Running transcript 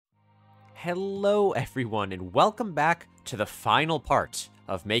Hello everyone and welcome back to the final part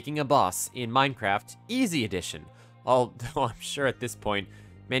of making a boss in Minecraft Easy Edition. Although I'm sure at this point,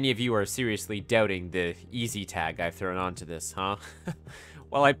 many of you are seriously doubting the easy tag I've thrown onto this, huh?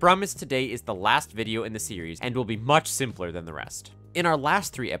 Well, I promise today is the last video in the series and will be much simpler than the rest. In our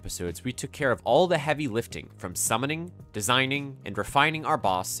last 3 episodes, we took care of all the heavy lifting from summoning, designing, and refining our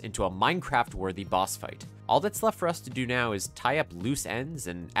boss into a Minecraft-worthy boss fight. All that's left for us to do now is tie up loose ends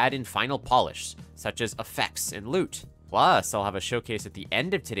and add in final polish, such as effects and loot. Plus, I'll have a showcase at the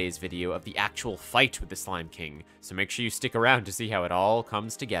end of today's video of the actual fight with the Slime King, so make sure you stick around to see how it all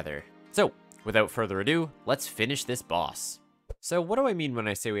comes together. So, without further ado, let's finish this boss. So what do I mean when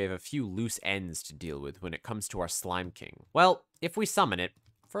I say we have a few loose ends to deal with when it comes to our Slime King? Well, if we summon it,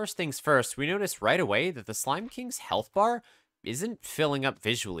 first things first, we notice right away that the Slime King's health bar isn't filling up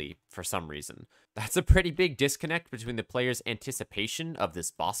visually for some reason. That's a pretty big disconnect between the player's anticipation of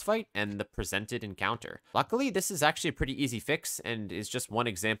this boss fight and the presented encounter. Luckily, this is actually a pretty easy fix and is just one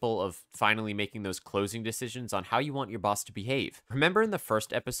example of finally making those closing decisions on how you want your boss to behave. Remember in the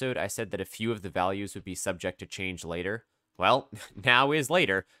first episode, I said that a few of the values would be subject to change later? Well, now is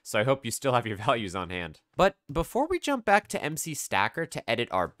later, so I hope you still have your values on hand. But before we jump back to MC Stacker to edit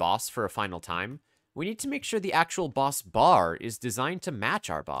our boss for a final time, we need to make sure the actual boss bar is designed to match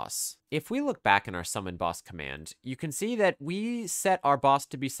our boss. If we look back in our summon boss command, you can see that we set our boss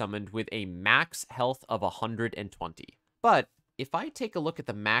to be summoned with a max health of 120. But if I take a look at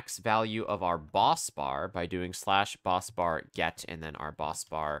the max value of our boss bar by doing /bossbar get and then our boss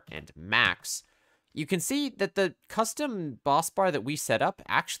bar and max, you can see that the custom boss bar that we set up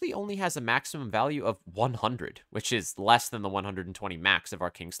actually only has a maximum value of 100, which is less than the 120 max of our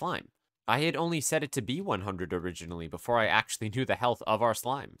King Slime. I had only set it to be 100 originally before I actually knew the health of our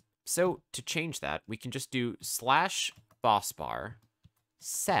slime. So to change that, we can just do /bossbar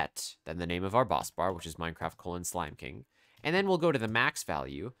set, then the name of our boss bar, which is Minecraft:/Slime King, and then we'll go to the max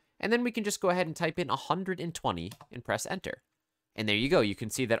value, and then we can just go ahead and type in 120 and press enter. And there you go, you can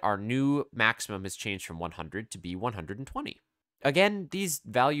see that our new maximum has changed from 100 to be 120. Again, these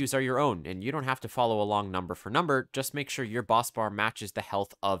values are your own, and you don't have to follow along number for number, just make sure your boss bar matches the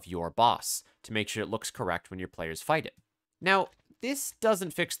health of your boss, to make sure it looks correct when your players fight it. Now, this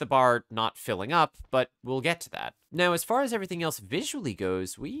doesn't fix the bar not filling up, but we'll get to that. Now, as far as everything else visually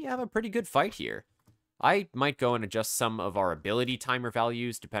goes, we have a pretty good fight here. I might go and adjust some of our ability timer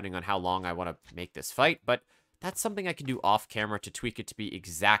values, depending on how long I want to make this fight, but that's something I can do off camera to tweak it to be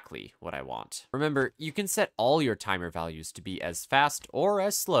exactly what I want. Remember, you can set all your timer values to be as fast or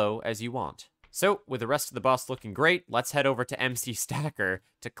as slow as you want. So, with the rest of the boss looking great, let's head over to MC Stacker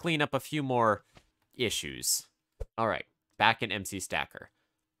to clean up a few more issues. Alright, back in MC Stacker.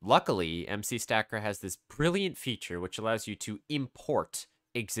 Luckily, MC Stacker has this brilliant feature which allows you to import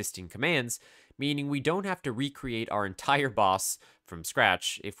existing commands, meaning we don't have to recreate our entire boss from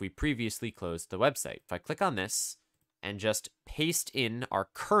scratch if we previously closed the website. If I click on this and just paste in our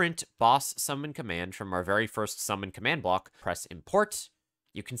current boss summon command from our very first summon command block, press import,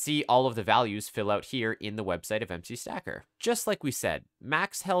 you can see all of the values fill out here in the website of MC Stacker. Just like we said,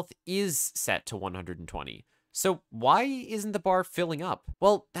 max health is set to 120. So why isn't the bar filling up?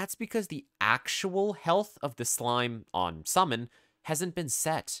 Well, that's because the actual health of the slime on summon hasn't been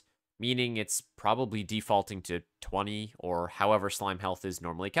set, meaning it's probably defaulting to 20 or however slime health is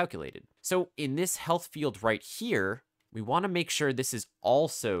normally calculated. So in this health field right here, we want to make sure this is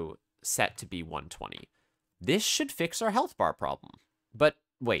also set to be 120. This should fix our health bar problem. But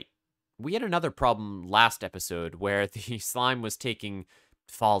wait, we had another problem last episode where the slime was taking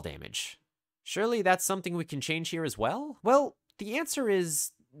fall damage. Surely that's something we can change here as well? Well, the answer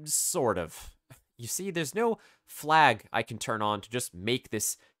is sort of. You see, there's no flag I can turn on to just make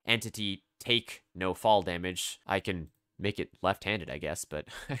this entity take no fall damage. I can make it left-handed, I guess, but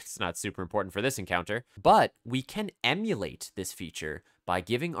it's not super important for this encounter. But we can emulate this feature by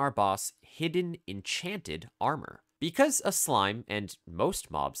giving our boss hidden enchanted armor. Because a slime, and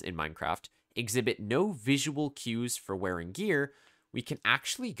most mobs in Minecraft, exhibit no visual cues for wearing gear, we can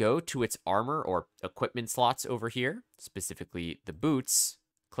actually go to its armor or equipment slots over here, specifically the boots,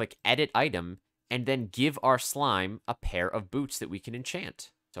 click edit item, and then give our slime a pair of boots that we can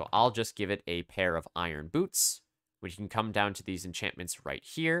enchant. So I'll just give it a pair of iron boots. We can come down to these enchantments right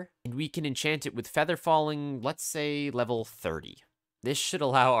here, and we can enchant it with feather falling, let's say level 30. This should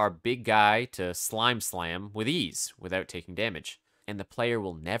allow our big guy to slime slam with ease without taking damage. And the player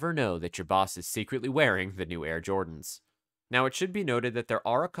will never know that your boss is secretly wearing the new Air Jordans. Now it should be noted that there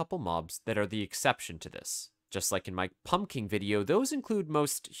are a couple mobs that are the exception to this. Just like in my pumpkin video, those include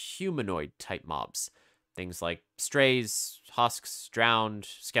most humanoid type mobs. Things like strays, husks, drowned,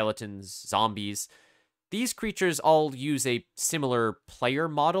 skeletons, zombies. These creatures all use a similar player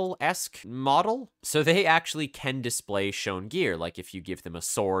model-esque model, so they actually can display shown gear, like if you give them a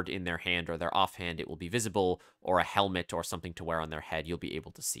sword in their hand or their offhand, it will be visible, or a helmet or something to wear on their head, you'll be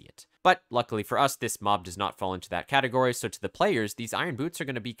able to see it. But luckily for us, this mob does not fall into that category, so to the players, these iron boots are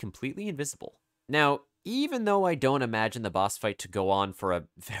going to be completely invisible. Now, even though I don't imagine the boss fight to go on for a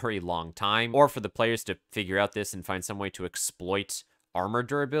very long time, or for the players to figure out this and find some way to exploit armor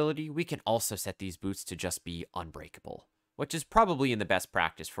durability, we can also set these boots to just be unbreakable, which is probably in the best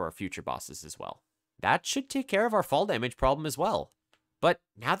practice for our future bosses as well. That should take care of our fall damage problem as well. But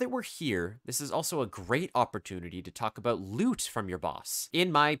now that we're here, this is also a great opportunity to talk about loot from your boss. In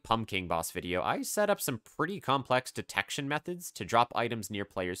my Pumpkin boss video, I set up some pretty complex detection methods to drop items near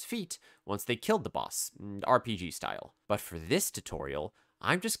players' feet once they killed the boss, RPG style. But for this tutorial,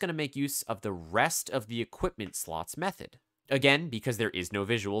 I'm just going to make use of the rest of the equipment slots method. Again, because there is no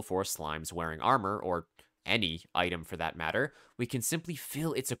visual for slimes wearing armor, or any item for that matter, we can simply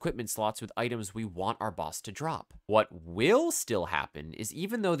fill its equipment slots with items we want our boss to drop. What will still happen is,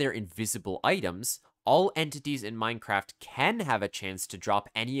 even though they're invisible items, all entities in Minecraft can have a chance to drop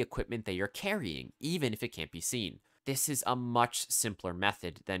any equipment they are carrying, even if it can't be seen. This is a much simpler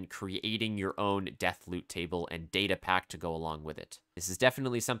method than creating your own death loot table and data pack to go along with it. This is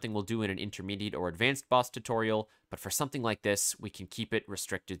definitely something we'll do in an intermediate or advanced boss tutorial, but for something like this, we can keep it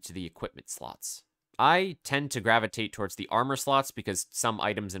restricted to the equipment slots. I tend to gravitate towards the armor slots because some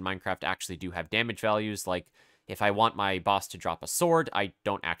items in Minecraft actually do have damage values, like if I want my boss to drop a sword, I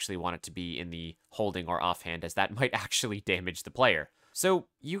don't actually want it to be in the holding or offhand, as that might actually damage the player. So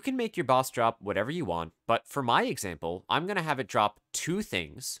you can make your boss drop whatever you want, but for my example, I'm going to have it drop 2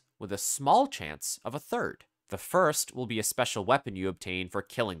 things with a small chance of a third. The first will be a special weapon you obtain for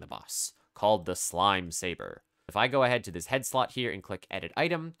killing the boss, called the Slime Saber. If I go ahead to this head slot here and click Edit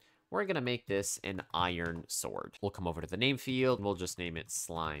Item, we're going to make this an iron sword. We'll come over to the name field, and we'll just name it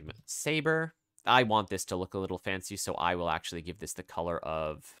Slime Saber. I want this to look a little fancy, so I will actually give this the color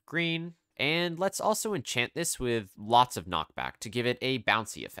of green. And let's also enchant this with lots of knockback to give it a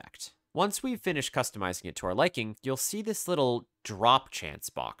bouncy effect. Once we've finished customizing it to our liking, you'll see this little drop chance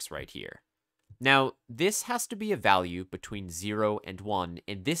box right here. Now, this has to be a value between 0 and 1,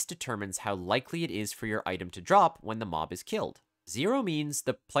 and this determines how likely it is for your item to drop when the mob is killed. 0 means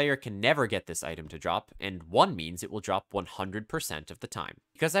the player can never get this item to drop, and 1 means it will drop 100% of the time.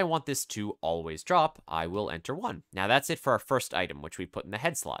 Because I want this to always drop, I will enter 1. Now that's it for our first item, which we put in the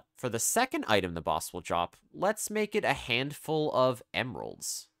head slot. For the second item the boss will drop, let's make it a handful of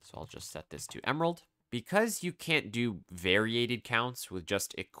emeralds. So I'll just set this to emerald. Because you can't do variated counts with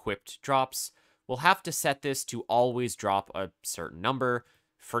just equipped drops, we'll have to set this to always drop a certain number.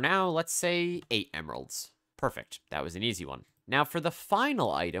 For now, let's say 8 emeralds. Perfect, that was an easy one. Now for the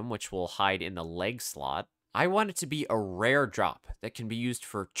final item, which we'll hide in the leg slot, I want it to be a rare drop that can be used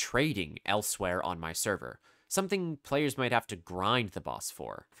for trading elsewhere on my server. Something players might have to grind the boss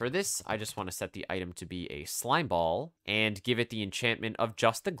for. For this, I just want to set the item to be a slime ball and give it the enchantment of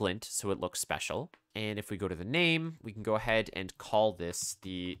just the glint so it looks special. And if we go to the name, we can go ahead and call this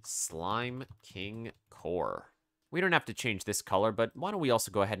the Slime King Core. We don't have to change this color, but why don't we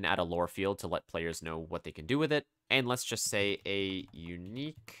also go ahead and add a lore field to let players know what they can do with it. And let's just say a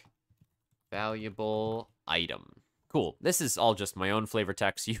unique, valuable item. Cool. This is all just my own flavor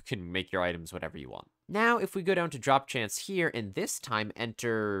text. You can make your items whatever you want. Now, if we go down to drop chance here and this time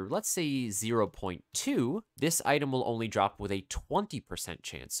enter, let's say 0.2, this item will only drop with a 20%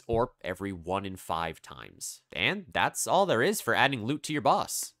 chance, or every 1 in 5 times. And that's all there is for adding loot to your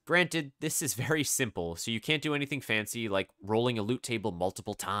boss. Granted, this is very simple, so you can't do anything fancy like rolling a loot table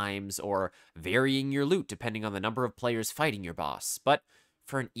multiple times or varying your loot depending on the number of players fighting your boss. But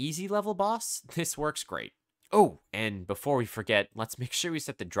for an easy level boss, this works great. Oh, and before we forget, let's make sure we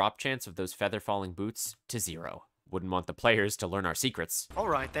set the drop chance of those feather falling boots to 0. Wouldn't want the players to learn our secrets.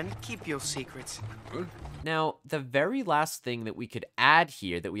 Alright then, keep your secrets. Now, the very last thing that we could add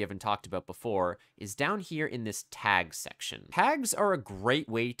here that we haven't talked about before is down here in this tag section. Tags are a great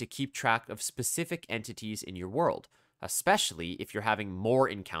way to keep track of specific entities in your world, especially if you're having more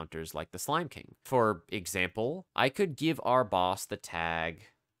encounters like the Slime King. For example, I could give our boss the tag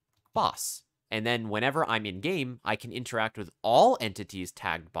boss. And then whenever I'm in-game, I can interact with all entities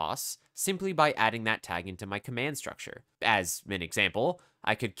tagged boss simply by adding that tag into my command structure. As an example,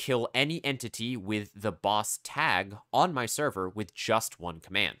 I could kill any entity with the boss tag on my server with just one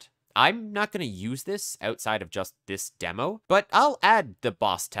command. I'm not going to use this outside of just this demo, but I'll add the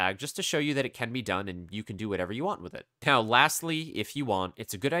boss tag just to show you that it can be done and you can do whatever you want with it. Now, lastly, if you want,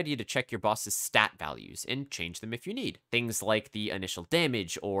 it's a good idea to check your boss's stat values and change them if you need. Things like the initial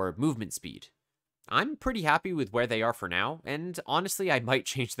damage or movement speed. I'm pretty happy with where they are for now, and honestly, I might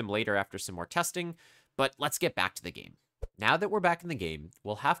change them later after some more testing, but let's get back to the game. Now that we're back in the game,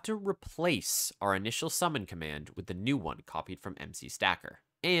 we'll have to replace our initial summon command with the new one copied from MC Stacker.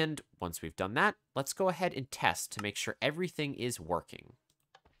 And once we've done that, let's go ahead and test to make sure everything is working.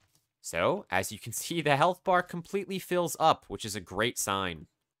 So, as you can see, the health bar completely fills up, which is a great sign.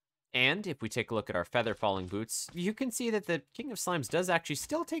 And if we take a look at our feather falling boots, you can see that the King of Slimes does actually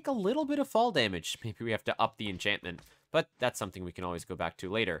still take a little bit of fall damage. Maybe we have to up the enchantment, but that's something we can always go back to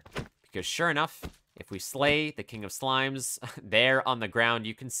later. Because sure enough, if we slay the King of Slimes, there on the ground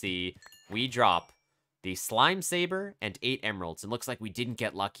you can see, we drop the Slime Saber and 8 emeralds, and looks like we didn't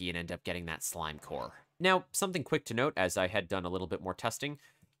get lucky and end up getting that slime core. Now, something quick to note, as I had done a little bit more testing,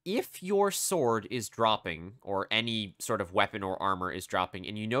 if your sword is dropping, or any sort of weapon or armor is dropping,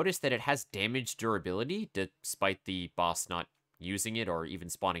 and you notice that it has damage durability, despite the boss not using it or even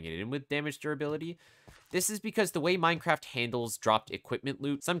spawning it in with damage durability, this is because the way Minecraft handles dropped equipment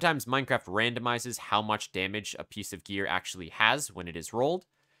loot, sometimes Minecraft randomizes how much damage a piece of gear actually has when it is rolled.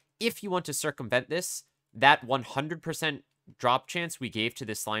 If you want to circumvent this, that 100% drop chance we gave to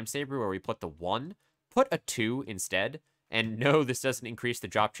this Slime Saber where we put the 1, put a 2 instead. And no, this doesn't increase the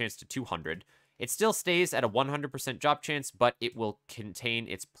drop chance to 200. It still stays at a 100% drop chance, but it will contain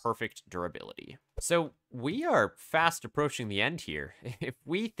its perfect durability. So we are fast approaching the end here. If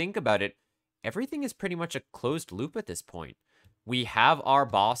we think about it, everything is pretty much a closed loop at this point. We have our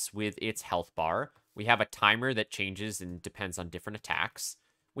boss with its health bar. We have a timer that changes and depends on different attacks.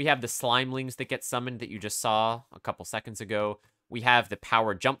 We have the slimelings that get summoned that you just saw a couple seconds ago. We have the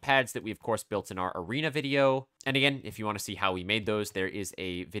power jump pads that we, of course, built in our arena video. And again, if you want to see how we made those, there is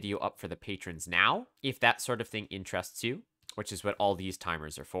a video up for the patrons now, if that sort of thing interests you, which is what all these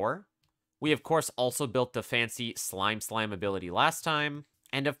timers are for. We, of course, also built the fancy slime ability last time.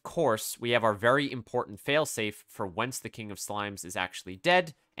 And of course, we have our very important failsafe for once the King of Slimes is actually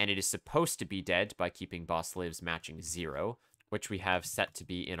dead, and it is supposed to be dead by keeping boss lives matching 0. Which we have set to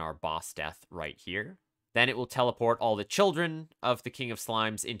be in our boss death right here. Then it will teleport all the children of the King of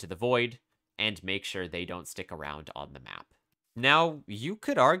Slimes into the void and make sure they don't stick around on the map. Now, you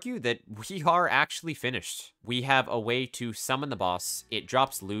could argue that we are actually finished. We have a way to summon the boss, it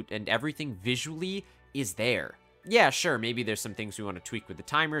drops loot, and everything visually is there. Yeah, sure, maybe there's some things we want to tweak with the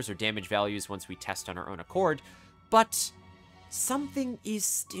timers or damage values once we test on our own accord, but something is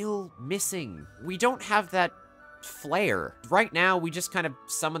still missing. We don't have that flair. Right now, we just kind of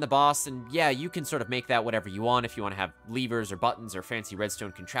summon the boss, and yeah, you can sort of make that whatever you want if you want to have levers or buttons or fancy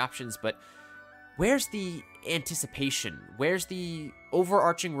redstone contraptions, but where's the anticipation? Where's the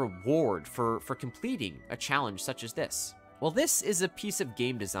overarching reward for completing a challenge such as this? Well, this is a piece of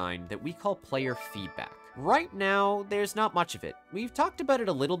game design that we call player feedback. Right now, there's not much of it. We've talked about it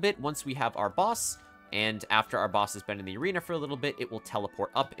a little bit once we have our boss, and after our boss has been in the arena for a little bit, it will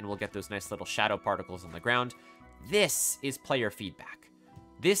teleport up and we'll get those nice little shadow particles on the ground. This is player feedback.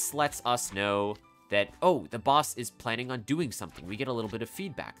 This lets us know that, oh, the boss is planning on doing something. We get a little bit of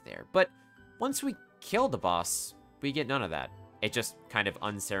feedback there. But once we kill the boss, we get none of that. It just kind of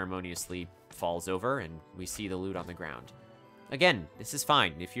unceremoniously falls over and we see the loot on the ground. Again, this is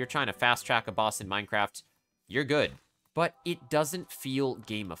fine. If you're trying to fast track a boss in Minecraft, you're good. But it doesn't feel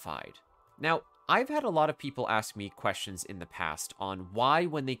gamified. Now, I've had a lot of people ask me questions in the past on why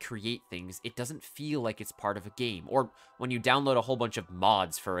when they create things, it doesn't feel like it's part of a game. Or when you download a whole bunch of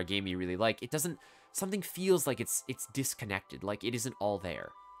mods for a game you really like, something feels like it's disconnected, like it isn't all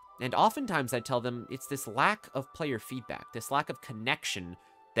there. And oftentimes I tell them it's this lack of player feedback, this lack of connection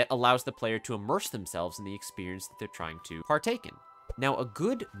that allows the player to immerse themselves in the experience that they're trying to partake in. Now, a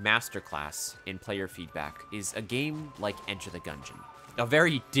good masterclass in player feedback is a game like Enter the Gungeon. A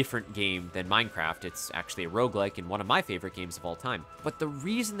very different game than Minecraft. It's actually a roguelike and one of my favorite games of all time. But the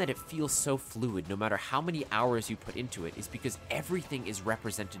reason that it feels so fluid, no matter how many hours you put into it, is because everything is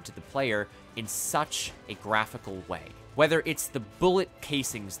represented to the player in such a graphical way. Whether it's the bullet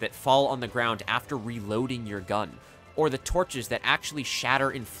casings that fall on the ground after reloading your gun, or the torches that actually shatter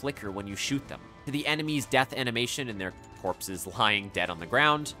and flicker when you shoot them, to the enemy's death animation and their corpses lying dead on the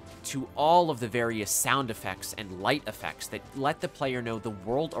ground, to all of the various sound effects and light effects that let the player know the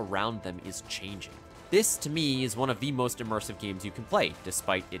world around them is changing. This, to me, is one of the most immersive games you can play,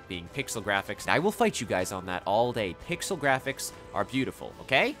 despite it being pixel graphics. I will fight you guys on that all day. Pixel graphics are beautiful,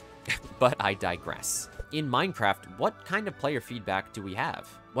 okay? But I digress. in Minecraft, what kind of player feedback do we have?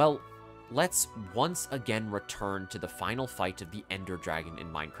 Well, let's once again return to the final fight of the Ender Dragon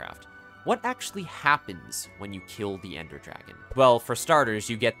in Minecraft. What actually happens when you kill the Ender Dragon? Well, for starters,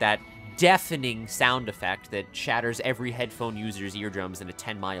 you get that deafening sound effect that shatters every headphone user's eardrums in a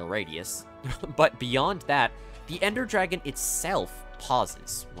 10-mile radius. But beyond that, the Ender Dragon itself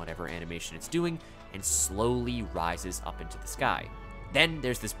pauses whatever animation it's doing and slowly rises up into the sky. Then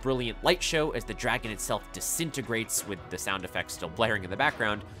there's this brilliant light show as the dragon itself disintegrates with the sound effects still blaring in the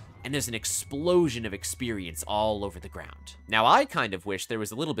background, and there's an explosion of experience all over the ground. Now, I kind of wish there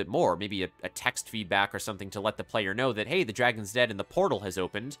was a little bit more, maybe a text feedback or something to let the player know that, hey, the dragon's dead and the portal has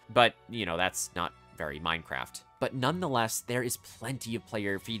opened, but, you know, that's not very Minecraft. But nonetheless, there is plenty of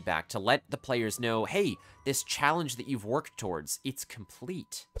player feedback to let the players know, hey, this challenge that you've worked towards, it's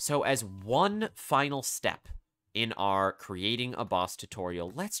complete. So as one final step in our creating a boss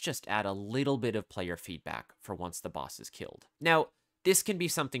tutorial, let's just add a little bit of player feedback for once the boss is killed. Now, this can be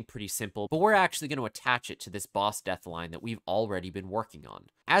something pretty simple, but we're actually going to attach it to this boss death line that we've already been working on.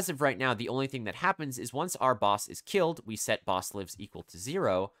 As of right now, the only thing that happens is once our boss is killed, we set boss lives equal to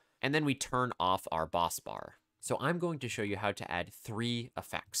 0, and then we turn off our boss bar. So I'm going to show you how to add 3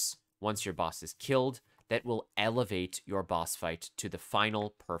 effects once your boss is killed that will elevate your boss fight to the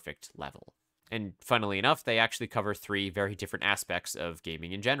final perfect level. And funnily enough, they actually cover 3 very different aspects of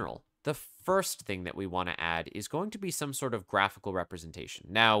gaming in general. The first thing that we want to add is going to be some sort of graphical representation.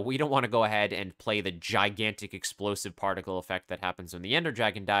 Now, we don't want to go ahead and play the gigantic explosive particle effect that happens when the Ender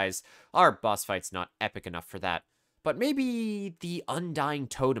Dragon dies. Our boss fight's not epic enough for that. But maybe the undying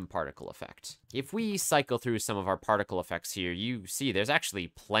totem particle effect. If we cycle through some of our particle effects here, you see there's actually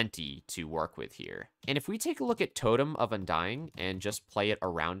plenty to work with here. And if we take a look at Totem of Undying and just play it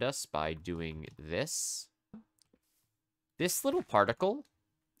around us by doing this little particle,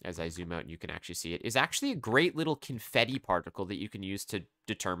 as I zoom out and you can actually see it, is actually a great little confetti particle that you can use to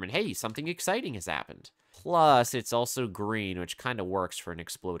determine, hey, something exciting has happened. Plus, it's also green, which kind of works for an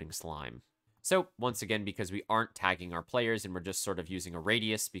exploding slime. So, once again, because we aren't tagging our players and we're just sort of using a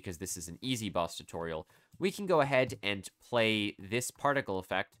radius because this is an easy boss tutorial, we can go ahead and play this particle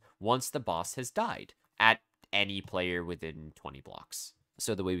effect once the boss has died at any player within 20 blocks.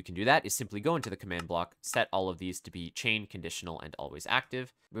 So the way we can do that is simply go into the command block, set all of these to be chain, conditional, and always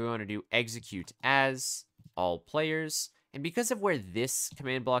active. We want to do execute as all players. And because of where this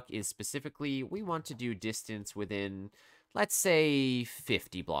command block is specifically, we want to do distance within, let's say,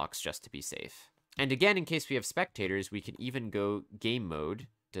 50 blocks just to be safe. And again, in case we have spectators, we can even go game mode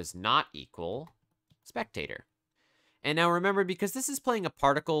does not equal spectator. And now remember, because this is playing a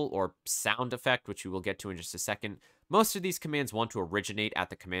particle or sound effect, which we will get to in just a second, most of these commands want to originate at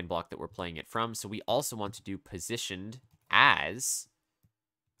the command block that we're playing it from. So we also want to do positioned as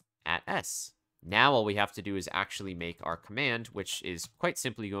at S. Now all we have to do is actually make our command, which is quite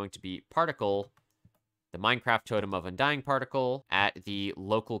simply going to be particle, the Minecraft Totem of Undying particle, at the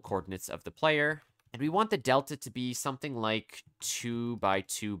local coordinates of the player. And we want the delta to be something like 2 by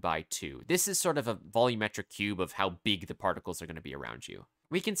 2 by 2. This is sort of a volumetric cube of how big the particles are going to be around you.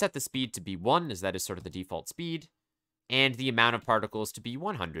 We can set the speed to be 1, as that is sort of the default speed, and the amount of particles to be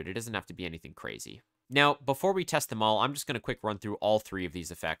 100. It doesn't have to be anything crazy. Now, before we test them all, I'm just going to quick run through all 3 of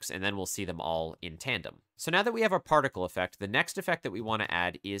these effects, and then we'll see them all in tandem. So now that we have our particle effect, the next effect that we want to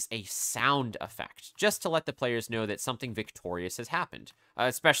add is a sound effect, just to let the players know that something victorious has happened,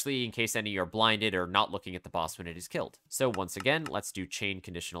 especially in case any are blinded or not looking at the boss when it is killed. So once again, let's do chain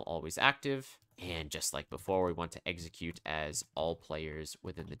conditional always active, and just like before, we want to execute as all players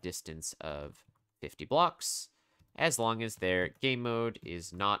within the distance of 50 blocks, as long as their game mode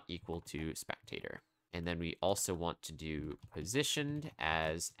is not equal to spectator. And then we also want to do positioned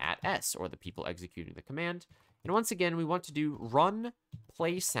as at S, or the people executing the command. And once again, we want to do run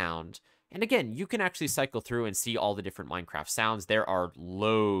play sound. And again, you can actually cycle through and see all the different Minecraft sounds. There are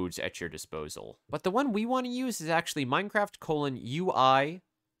loads at your disposal. But the one we want to use is actually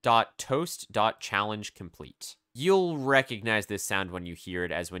Minecraft:UI.toast.challenge complete. You'll recognize this sound when you hear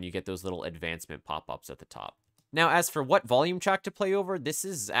it, as when you get those little advancement pop-ups at the top. Now, as for what volume track to play over, this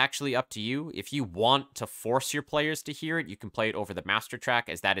is actually up to you. If you want to force your players to hear it, you can play it over the master track,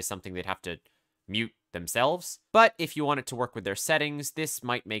 as that is something they'd have to mute themselves. But if you want it to work with their settings, this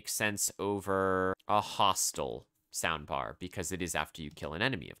might make sense over a hostile soundbar, because it is after you kill an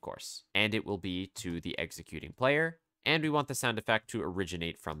enemy, of course. And it will be to the executing player, and we want the sound effect to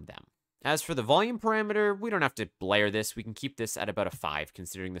originate from them. As for the volume parameter, we don't have to blare this. We can keep this at about a 5,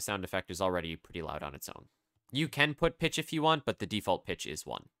 considering the sound effect is already pretty loud on its own. You can put pitch if you want, but the default pitch is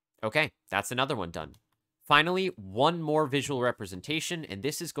 1. Okay, that's another one done. Finally, one more visual representation, and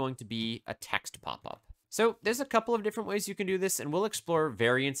this is going to be a text pop-up. So there's a couple of different ways you can do this, and we'll explore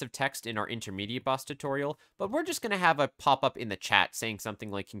variants of text in our intermediate boss tutorial, but we're just going to have a pop-up in the chat saying something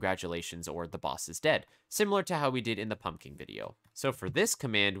like congratulations or the boss is dead, similar to how we did in the pumpkin video. So for this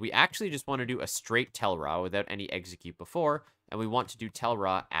command, we actually just want to do a straight tell raw without any execute before, and we want to do tell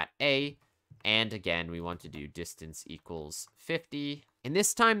raw at A, and again, we want to do distance equals 50. And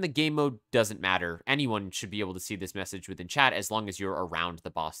this time, the game mode doesn't matter. Anyone should be able to see this message within chat as long as you're around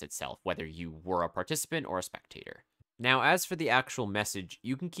the boss itself, whether you were a participant or a spectator. Now, as for the actual message,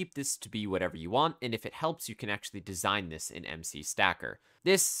 you can keep this to be whatever you want, and if it helps, you can actually design this in MC Stacker.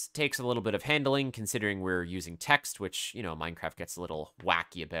 This takes a little bit of handling, considering we're using text, which, you know, Minecraft gets a little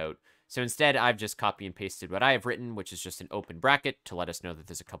wacky about. So instead, I've just copy and pasted what I have written, which is just an open bracket to let us know that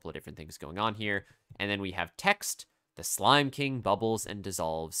there's a couple of different things going on here. And then we have text, the Slime King bubbles and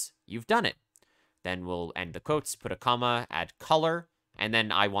dissolves. You've done it. Then we'll end the quotes, put a comma, add color, and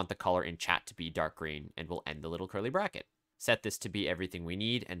then I want the color in chat to be dark green, and we'll end the little curly bracket. Set this to be everything we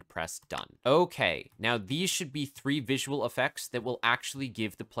need and press done. Okay, now these should be 3 visual effects that will actually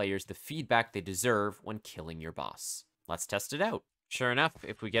give the players the feedback they deserve when killing your boss. Let's test it out. Sure enough,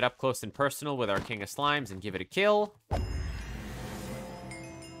 if we get up close and personal with our King of Slimes and give it a kill,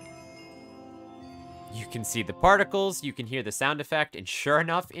 you can see the particles, you can hear the sound effect, and sure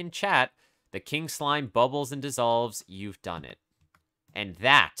enough, in chat, the King Slime bubbles and dissolves. You've done it. And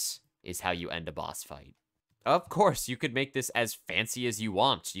that is how you end a boss fight. Of course, you could make this as fancy as you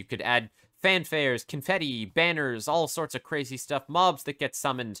want. You could add fanfares, confetti, banners, all sorts of crazy stuff, mobs that get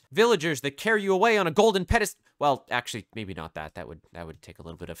summoned, villagers that carry you away on a golden pedestal. Well, actually, maybe not that. That would take a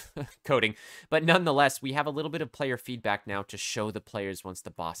little bit of coding. But nonetheless, we have a little bit of player feedback now to show the players once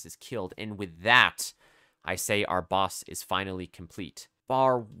the boss is killed. And with that, I say our boss is finally complete.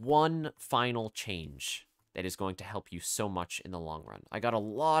 Bar one final change that is going to help you so much in the long run. I got a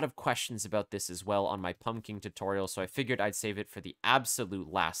lot of questions about this as well on my pumpkin tutorial, so I figured I'd save it for the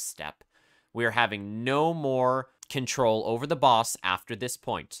absolute last step. We're having no more control over the boss after this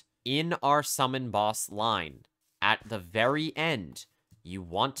point. In our summon boss line, at the very end, you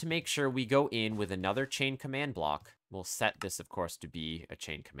want to make sure we go in with another chain command block. We'll set this, of course, to be a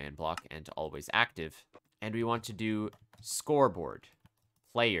chain command block and always active. And we want to do scoreboard,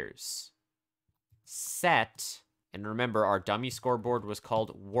 players, set, and remember our dummy scoreboard was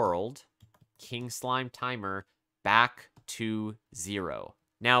called world, King Slime timer, back to 0.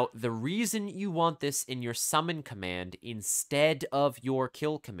 Now, the reason you want this in your summon command instead of your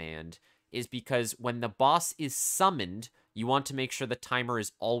kill command is because when the boss is summoned, you want to make sure the timer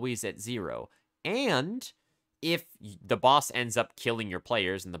is always at 0. And if the boss ends up killing your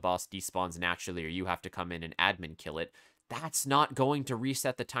players and the boss despawns naturally or you have to come in and admin kill it, that's not going to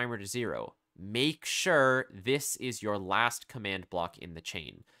reset the timer to 0. Make sure this is your last command block in the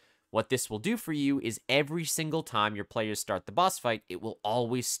chain. What this will do for you is every single time your players start the boss fight, it will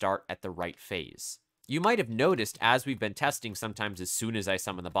always start at the right phase. You might have noticed as we've been testing, sometimes as soon as I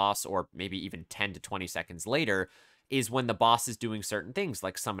summon the boss, or maybe even 10 to 20 seconds later, is when the boss is doing certain things,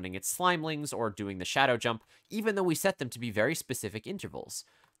 like summoning its slimelings or doing the shadow jump, even though we set them to be very specific intervals.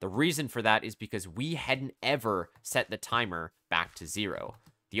 The reason for that is because we hadn't ever set the timer back to 0.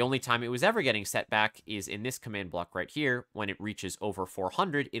 The only time it was ever getting set back is in this command block right here. When it reaches over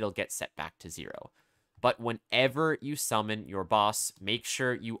 400, it'll get set back to 0. But whenever you summon your boss, make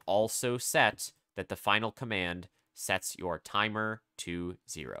sure you also set that the final command sets your timer to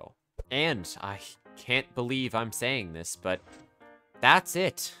 0. And I can't believe I'm saying this, but that's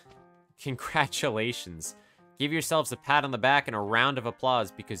it. Congratulations. Give yourselves a pat on the back and a round of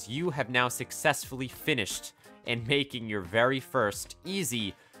applause because you have now successfully finished and making your very first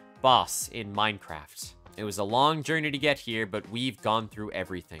easy boss in Minecraft. It was a long journey to get here, but we've gone through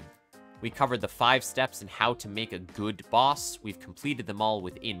everything. We covered the 5 steps in how to make a good boss. We've completed them all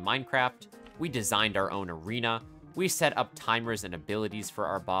within Minecraft. We designed our own arena. We set up timers and abilities for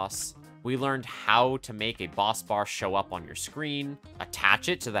our boss. We learned how to make a boss bar show up on your screen, attach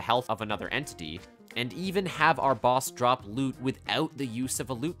it to the health of another entity, and even have our boss drop loot without the use of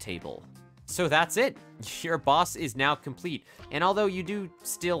a loot table. So that's it. Your boss is now complete. And although you do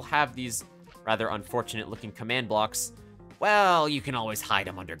still have these rather unfortunate looking command blocks, well, you can always hide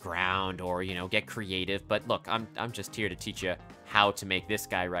them underground or, you know, get creative. But look, I'm just here to teach you how to make this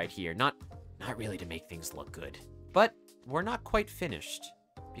guy right here. Not really to make things look good. But we're not quite finished.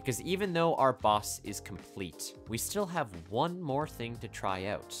 Because even though our boss is complete, we still have one more thing to try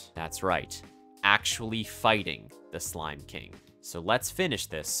out. That's right. Actually fighting the Slime King. So let's finish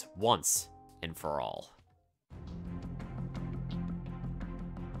this once and for all.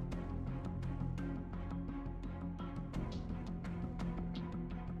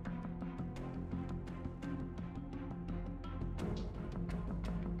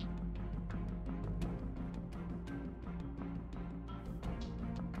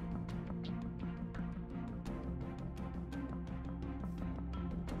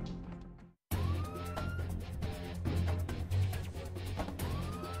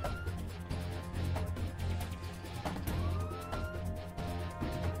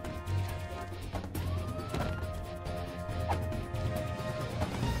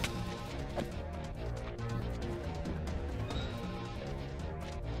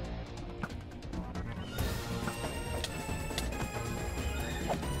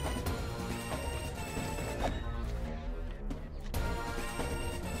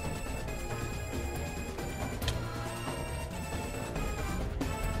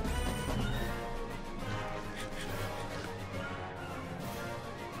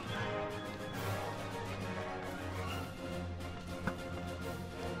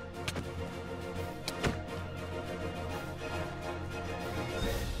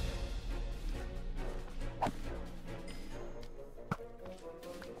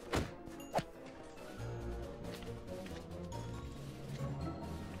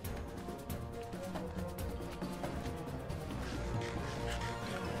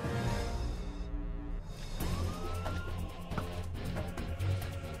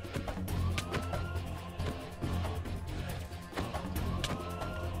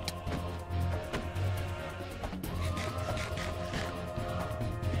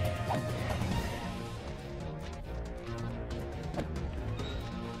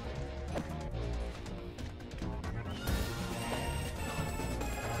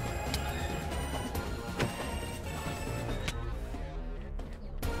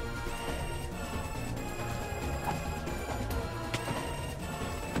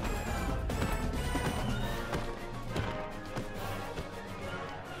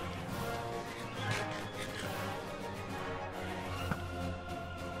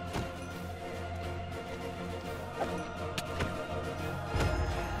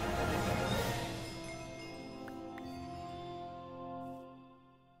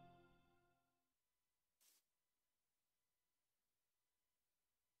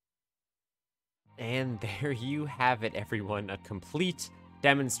 And there you have it, everyone. A complete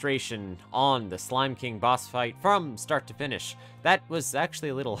demonstration on the Slime King boss fight from start to finish. That was actually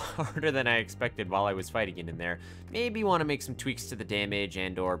a little harder than I expected while I was fighting it in there. Maybe want to make some tweaks to the damage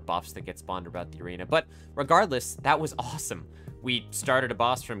and or buffs that get spawned about the arena. But regardless, that was awesome. We started a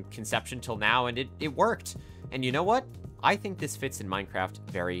boss from conception till now, and it worked. And you know what? I think this fits in Minecraft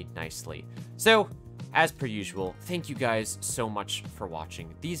very nicely. So, as per usual, thank you guys so much for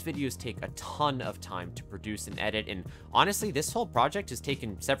watching. These videos take a ton of time to produce and edit, and honestly, this whole project has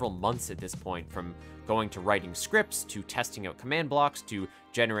taken several months at this point, from going to writing scripts, to testing out command blocks, to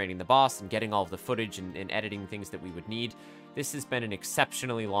generating the boss, and getting all of the footage and editing things that we would need. This has been an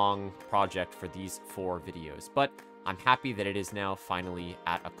exceptionally long project for these 4 videos, but I'm happy that it is now finally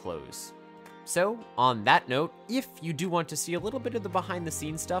at a close. So, on that note, if you do want to see a little bit of the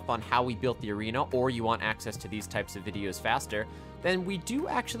behind-the-scenes stuff on how we built the arena, or you want access to these types of videos faster, then we do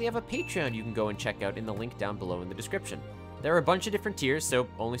actually have a Patreon you can go and check out in the link down below in the description. There are a bunch of different tiers, so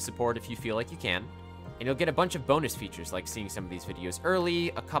only support if you feel like you can. And you'll get a bunch of bonus features, like seeing some of these videos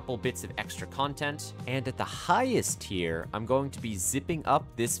early, a couple bits of extra content, and at the highest tier, I'm going to be zipping up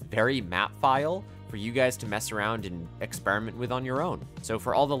this very map file for you guys to mess around and experiment with on your own. So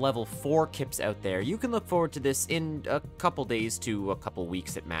for all the level 4 kips out there, you can look forward to this in a couple days to a couple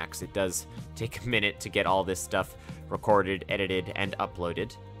weeks at max. It does take a minute to get all this stuff recorded, edited, and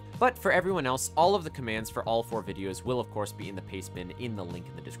uploaded. But for everyone else, all of the commands for all 4 videos will of course be in the paste bin in the link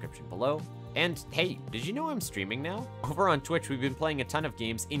in the description below. And hey, did you know I'm streaming now? Over on Twitch, we've been playing a ton of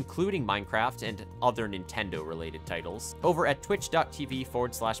games, including Minecraft and other Nintendo-related titles, over at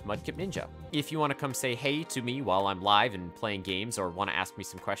twitch.tv/MudkipNinja. If you want to come say hey to me while I'm live and playing games, or want to ask me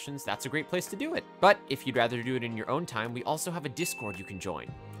some questions, that's a great place to do it. But if you'd rather do it in your own time, we also have a Discord you can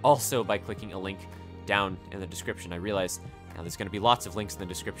join. Also by clicking a link down in the description. I realize now there's going to be lots of links in the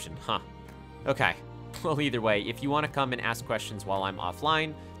description, huh? Okay. Well, either way, if you want to come and ask questions while I'm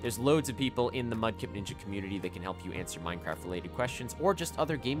offline, there's loads of people in the MudkipNinja community that can help you answer Minecraft-related questions, or just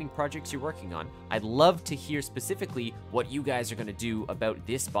other gaming projects you're working on. I'd love to hear specifically what you guys are going to do about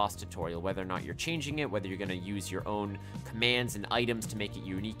this boss tutorial, whether or not you're changing it, whether you're going to use your own commands and items to make it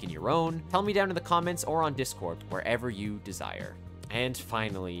unique in your own. Tell me down in the comments or on Discord, wherever you desire. And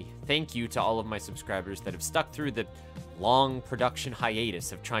finally, thank you to all of my subscribers that have stuck through the long production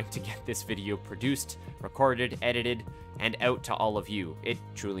hiatus of trying to get this video produced, recorded, edited, and out to all of you. It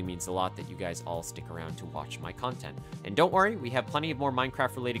truly means a lot that you guys all stick around to watch my content. And don't worry, we have plenty of more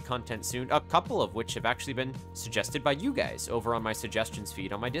Minecraft-related content soon, a couple of which have actually been suggested by you guys over on my suggestions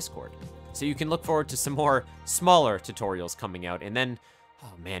feed on my Discord. So you can look forward to some more smaller tutorials coming out, and then,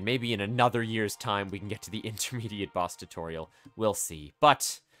 oh man, maybe in another year's time we can get to the intermediate boss tutorial. We'll see.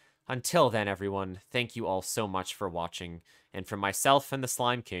 But until then, everyone, thank you all so much for watching. And from myself and the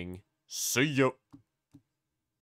Slime King, see ya!